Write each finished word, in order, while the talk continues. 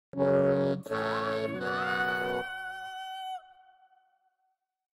Unfucking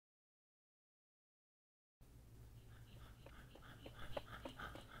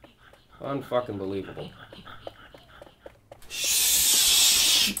believable.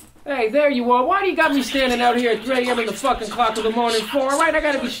 Shh. Hey, there you are. Why do you got me standing out here at 3 a.m. in the fucking clock of the morning for? Alright, I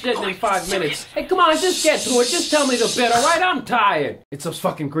gotta be shitting in 5 minutes. Hey, come on, just get to it. Just tell me the bit, alright? I'm tired. It's those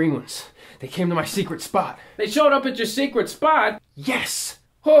fucking green ones. They came to my secret spot. They showed up at your secret spot? Yes!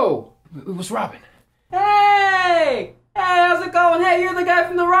 Who? It was Robin. Hey! Hey, how's it going? Hey, you're the guy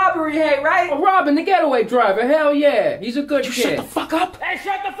from the robbery, hey, right? Oh, Robin, the getaway driver. Hell yeah. He's a good kid. Shut the fuck up! Hey,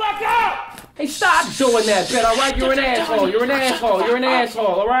 shut the fuck up! Hey, stop doing that bit, alright? You're an asshole. You're an asshole. You're an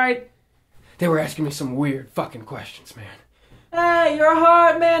asshole, alright? They were asking me some weird fucking questions, man. Hey, you're a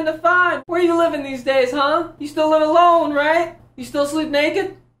hard man to find. Where you living these days, huh? You still live alone, right? You still sleep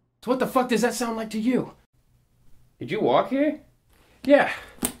naked? So what the fuck does that sound like to you? Did you walk here? Yeah.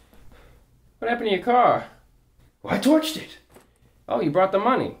 What happened to your car? Well, I torched it. Oh, you brought the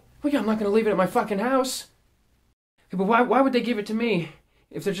money. Well, yeah, I'm not gonna leave it at my fucking house. Okay, but why would they give it to me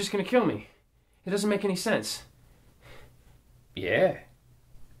if they're just gonna kill me? It doesn't make any sense. Yeah.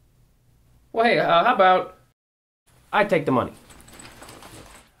 Well, hey, how about I take the money?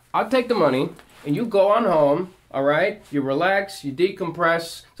 I'll take the money, and you go on home, alright? You relax, you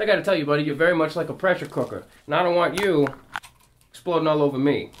decompress. So I gotta tell you, buddy, you're very much like a pressure cooker. And I don't want you exploding all over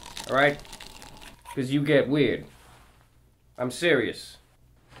me, alright? Because you get weird. I'm serious.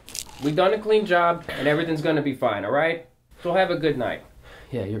 We done a clean job, and everything's gonna be fine, alright? So have a good night.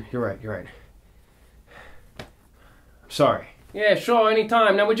 Yeah, you're right, you're right. I'm sorry. Yeah, sure,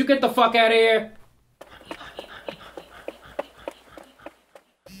 anytime. Now, would you get the fuck out of here?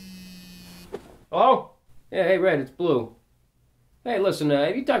 Hello? Yeah, hey, Red, it's Blue. Hey, listen,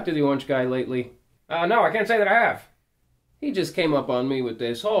 have you talked to the orange guy lately? No, I can't say that I have. He just came up on me with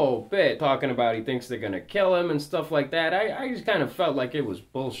this whole bit, talking about he thinks they're gonna kill him and stuff like that. I just kind of felt like it was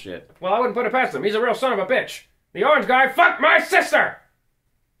bullshit. Well, I wouldn't put it past him. He's a real son of a bitch. The orange guy fucked my sister!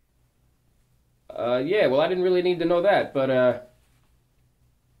 Yeah, well, I didn't really need to know that, but, yeah,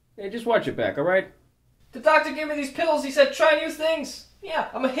 just watch it back, alright? The doctor gave me these pills. He said, try new things. Yeah,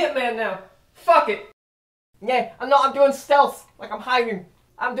 I'm a hitman now. Fuck it. Yeah, I'm doing stealth. Like I'm hiding.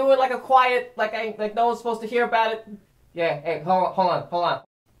 I'm doing like a quiet, like no one's supposed to hear about it. Yeah, hey, hold on.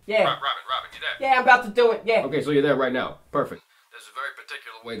 Yeah. Robin, you there? Yeah, I'm about to do it, yeah. Okay, so you're there right now. Perfect. There's a very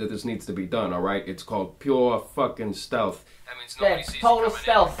particular way that this needs to be done, alright? It's called pure fucking stealth. That means nobody sees you total coming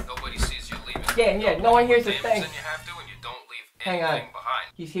stealth. in. Nobody sees you leaving. Yeah, no one hears a thing. Then you have to, and you don't leave anything behind.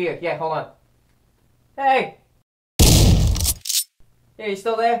 He's here, yeah, hold on. Hey! Yeah, you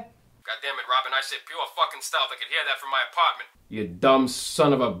still there? God damn it, Robin, I said pure fucking stealth. I could hear that from my apartment. You dumb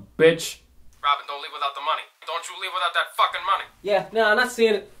son of a bitch. Robin, don't leave without the money. Don't you leave without that fucking money. Yeah, no, I'm not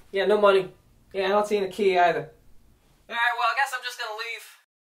seeing it. Yeah, no money. Yeah, I'm not seeing the key either. Alright, well, I guess I'm just gonna leave.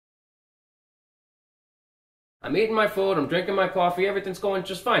 I'm eating my food, I'm drinking my coffee, everything's going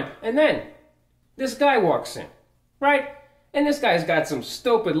just fine. And then, this guy walks in, right? And this guy's got some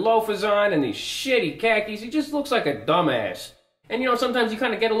stupid loafers on and these shitty khakis. He just looks like a dumbass. And you know, sometimes you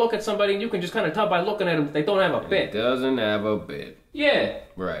kind of get a look at somebody and you can just kind of tell by looking at them that they don't have a bit. He doesn't have a bit. Yeah.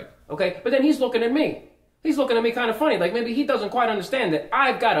 Right. Okay, but then he's looking at me. He's looking at me kind of funny, like maybe he doesn't quite understand that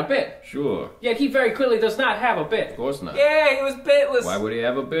I've got a bit. Sure. Yet he very clearly does not have a bit. Of course not. Yeah, he was bitless. Why would he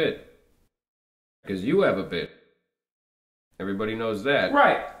have a bit? Because you have a bit. Everybody knows that.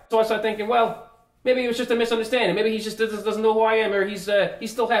 Right. So I started thinking, well, maybe it was just a misunderstanding. Maybe he just doesn't know who I am, or he's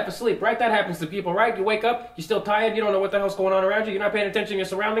still half asleep, right? That happens to people, right? You wake up, you're still tired, you don't know what the hell's going on around you, you're not paying attention to your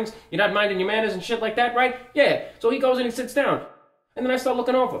surroundings, you're not minding your manners and shit like that, right? Yeah. So he goes and he sits down. And then I start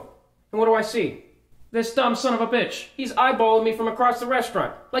looking over. And what do I see? This dumb son of a bitch. He's eyeballing me from across the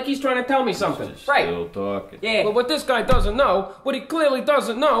restaurant. Like he's trying to tell me something. Right. Still talking. Yeah. But what this guy doesn't know, what he clearly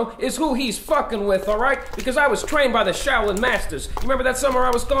doesn't know, is who he's fucking with, alright? Because I was trained by the Shaolin Masters. You remember that summer I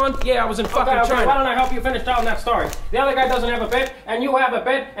was gone? Yeah, I was in fucking China. Why don't I help you finish telling that story? The other guy doesn't have a bit, and you have a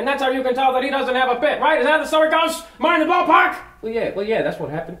bit, and that's how you can tell that he doesn't have a bit, right? Is that how the story goes? Mine in the ballpark? Well, yeah, that's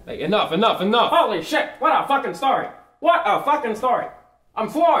what happened. Hey, enough. Holy shit, what a fucking story. What a fucking story. I'm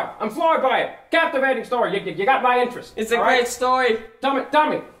floored by it. Captivating story. You got my interest. It's a great story. Tell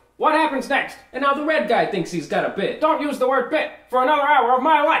me, what happens next? And now the red guy thinks he's got a bit. Don't use the word bit for another hour of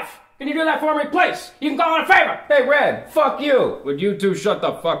my life. Can you do that for me, please? You can call it a favor. Hey, Red, fuck you. Would you two shut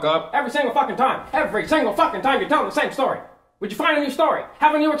the fuck up? Every single fucking time you're telling the same story. Would you find a new story?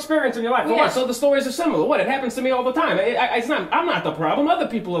 Have a new experience in your life? Yeah, so the stories are similar. What? It happens to me all the time. I'm not the problem. Other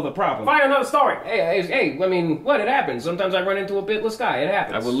people are the problem. Find another story. Hey, I mean, what? It happens. Sometimes I run into a bitless guy. It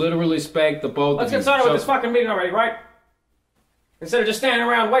happens. I will literally spank the both of you. Let's get started with this fucking meeting already, right? Instead of just standing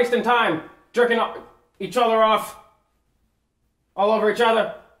around wasting time, jerking each other off, all over each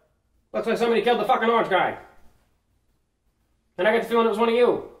other. Looks like somebody killed the fucking orange guy. And I get the feeling it was one of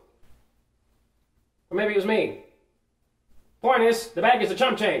you. Or maybe it was me. Point is, the bag is the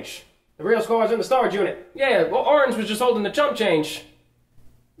chump change. The real score is in the storage unit. Yeah, well, Orange was just holding the chump change.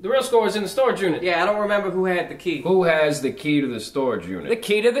 The real score is in the storage unit. Yeah, I don't remember who had the key. Who has the key to the storage unit? The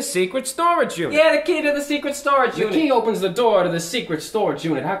key to the secret storage unit. Yeah, the key to the secret storage unit. The key opens the door to the secret storage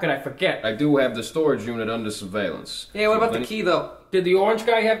unit. How could I forget? I do have the storage unit under surveillance. Yeah, what about the key, though? Did the orange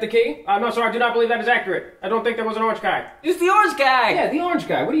guy have the key? No, sir, I do not believe that is accurate. I don't think there was an orange guy. It's the orange guy! Yeah, the orange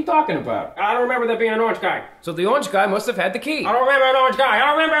guy. What are you talking about? I don't remember there being an orange guy. So the orange guy must have had the key. I don't remember an orange guy. I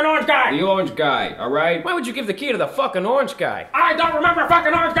don't remember an orange guy. The orange guy, alright? Why would you give the key to the fucking orange guy? I don't remember a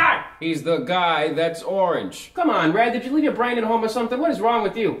fucking orange guy! He's the guy that's orange. Come on, Red, did you leave your brain at home or something? What is wrong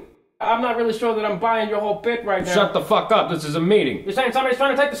with you? I'm not really sure that I'm buying your whole bit right now. Shut the fuck up, this is a meeting. You're saying somebody's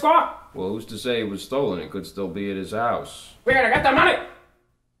trying to take the score? Well, who's to say it was stolen? It could still be at his house. Weird, I got the money!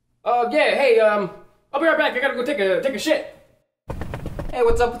 Yeah, hey, I'll be right back. I gotta go take a shit. Hey,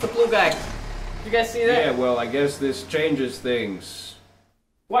 what's up with the blue guy? You guys see that? Yeah, well, I guess this changes things.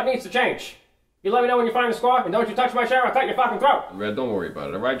 What needs to change? You let me know when you find the score, and don't you touch my share, I'll cut your fucking throat. Red, don't worry about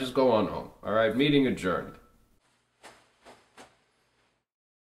it, alright? Just go on home. Alright, meeting adjourned.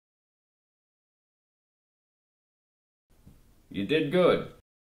 You did good.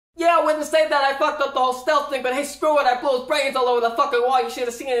 Yeah, I wouldn't say that. I fucked up the whole stealth thing, but hey, screw it. I blew his brains all over the fucking wall. You should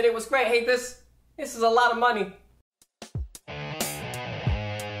have seen it. It was great. Hey, this is a lot of money.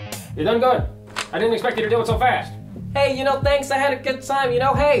 You done good. I didn't expect you to do it so fast. Hey, you know, thanks. I had a good time. You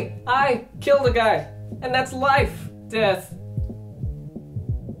know, hey, I killed a guy. And that's life. Death.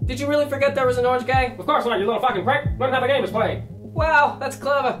 Did you really forget there was an orange guy? Of course not, you little fucking prick. Learn how the game is played. Wow, that's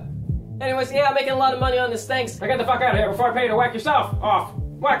clever. Anyways, yeah, I'm making a lot of money on this. Thanks. Now get the fuck out of here before I pay you to whack yourself off.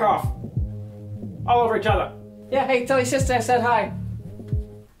 Whack off. All over each other. Yeah, hey, tell your sister I said hi.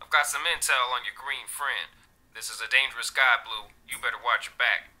 I've got some intel on your green friend. This is a dangerous guy, Blue. You better watch your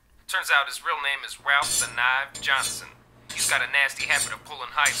back. Turns out his real name is Ralph the Knife Johnson. He's got a nasty habit of pulling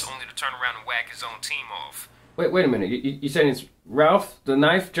heists only to turn around and whack his own team off. Wait a minute. You saying it's Ralph the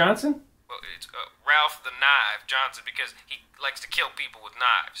Knife Johnson? Well, it's Ralph the Knife Johnson because he likes to kill people with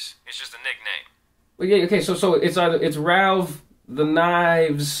knives. It's just a nickname. Well, yeah, okay, so it's Ralph the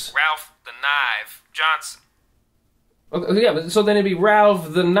Knives... Ralph the Knife Johnson. Okay, yeah, but so then it'd be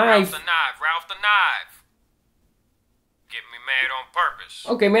Ralph the Knife... Ralph the Knife. Get me mad on purpose.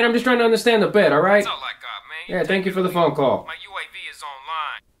 Okay, man, I'm just trying to understand the bit, alright? That's all I got, man. Yeah, thank you for the phone call. My UAV is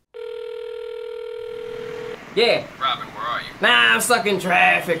online. Yeah. Robin, where are you? Nah, I'm stuck in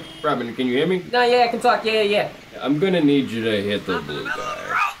traffic. Robin, can you hear me? Nah, yeah, I can talk. Yeah. I'm gonna need you to hit the blue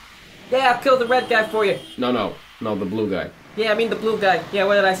guy. Yeah, I've killed the red guy for you. No, the blue guy. Yeah, I mean the blue guy. Yeah,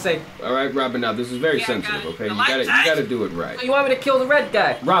 what did I say? Alright, Robin, now this is very sensitive, okay? You gotta do it right. So you want me to kill the red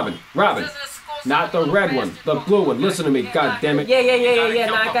guy? Robin, not the red one, the blue one. Listen to me, god damn it. Yeah,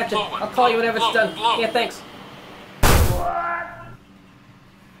 nah, I got you. I'll call you whenever it's done. Yeah, thanks.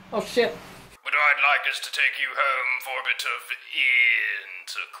 Oh, shit. But I'd like us to take you home for a bit of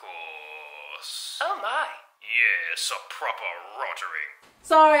intercourse. Oh, my. Yes, a proper rottering.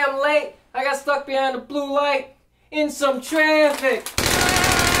 Sorry I'm late. I got stuck behind a blue light in some traffic.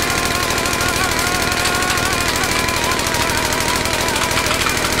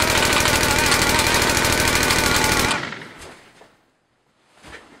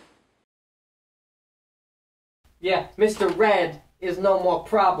 Yeah, Mr. Red is no more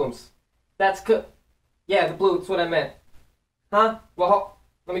problems. That's good. Yeah, the blue, that's what I meant. Huh? Well,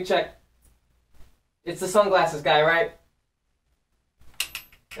 let me check. It's the sunglasses guy, right?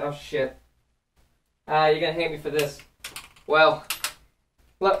 Oh, shit. You're gonna hate me for this. Well,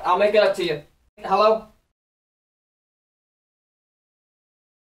 look, I'll make it up to you. Hello?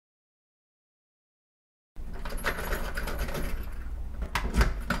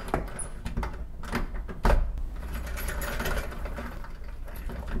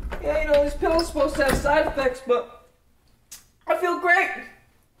 Yeah, you know, these pills are supposed to have side effects, but I feel great.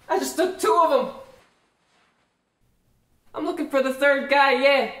 I just took 2 of them. I'm looking for the 3rd guy,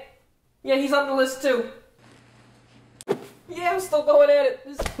 yeah. Yeah, he's on the list too. Yeah, I'm still going at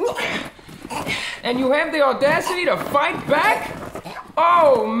it. And you have the audacity to fight back?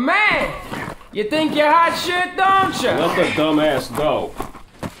 Oh, man! You think you're hot shit, don't you? Let the dumbass go.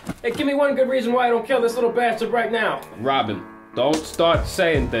 Hey, give me one good reason why I don't kill this little bastard right now. Robin, don't start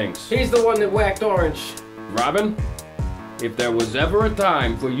saying things. He's the one that whacked Orange. Robin, if there was ever a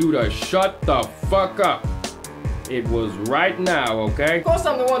time for you to shut the fuck up, It was right now, okay? Of course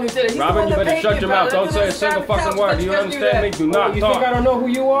I'm the one who did it. He's the Robin, one you that better paid shut me, your brother. mouth. Don't That say a was single grab the fucking couch, word. let Do you guys do understand that. me? Do not You talk. think I don't know who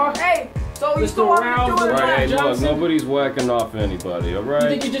you are? Hey, so you Mr. still want me to Ralph do it? the Right, hey, look, Johnson? nobody's whacking off anybody, You alright?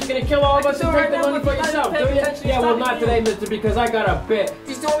 think you're just gonna kill all of us I and can do it take the right now, money for but you yourself, guys do pay you? attention. Yeah, well, Stop not it. today, mister, because I got a bet.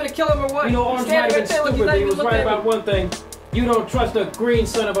 You still want me to kill him or what? You know, He's Orange might have standing been right there, stupid, but he he's was not right even about one thing. You don't trust a green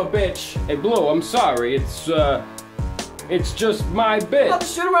son of a bitch. Hey, Blue, I'm sorry. It's just my bit. I'm about to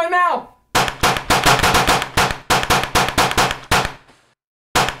shoot him right now.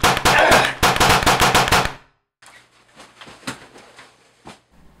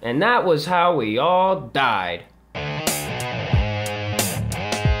 And that was how we all died.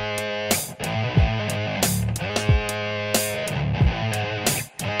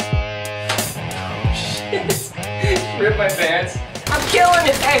 Rip my pants. I'm killing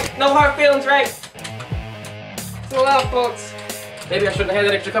it. Hey, no hard feelings, right? Chill out, folks. Maybe I shouldn't have had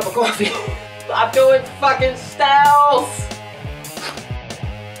that extra cup of coffee. I'm doing fucking stealth.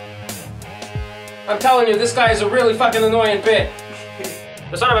 I'm telling you, this guy is a really fucking annoying bit.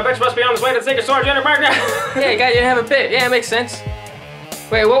 The son of a bitch must be on his way to take a storage unit right now. Yeah, you didn't have a bit. Yeah, it makes sense.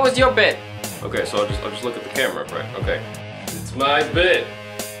 Wait, what was your bit? Okay, so I'll just look at the camera, right? Okay. It's my bit.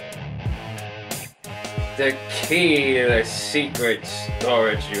 The key to the secret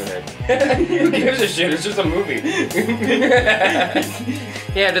storage unit. Who gives a shit? It's just a movie.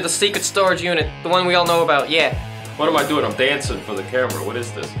 Yeah, to the secret storage unit, the one we all know about. Yeah. What am I doing? I'm dancing for the camera. What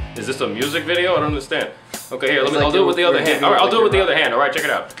is this? Is this a music video? I don't understand. Okay, here, It's I'll like do it with the other you're hand. giving Alright, it I'll do it like with the you're other hand. Alright, check it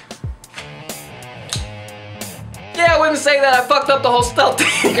out. Yeah, I wouldn't say that. I fucked up the whole stealth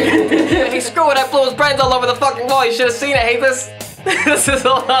thing. Hey, screw it. I blew his brains all over the fucking wall. You should have seen it. Hey, this is a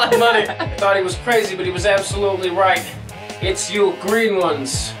lot of money. Thought he was crazy, but he was absolutely right. It's you green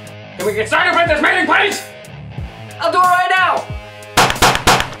ones. Can we get started with this meeting, please? I'll do it right now.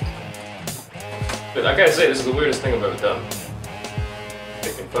 Dude, I gotta say, this is the weirdest thing I've ever done.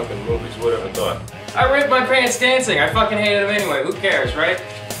 Making fucking movies, who'd ever thought? I ripped my pants dancing. I fucking hated him anyway. Who cares, right?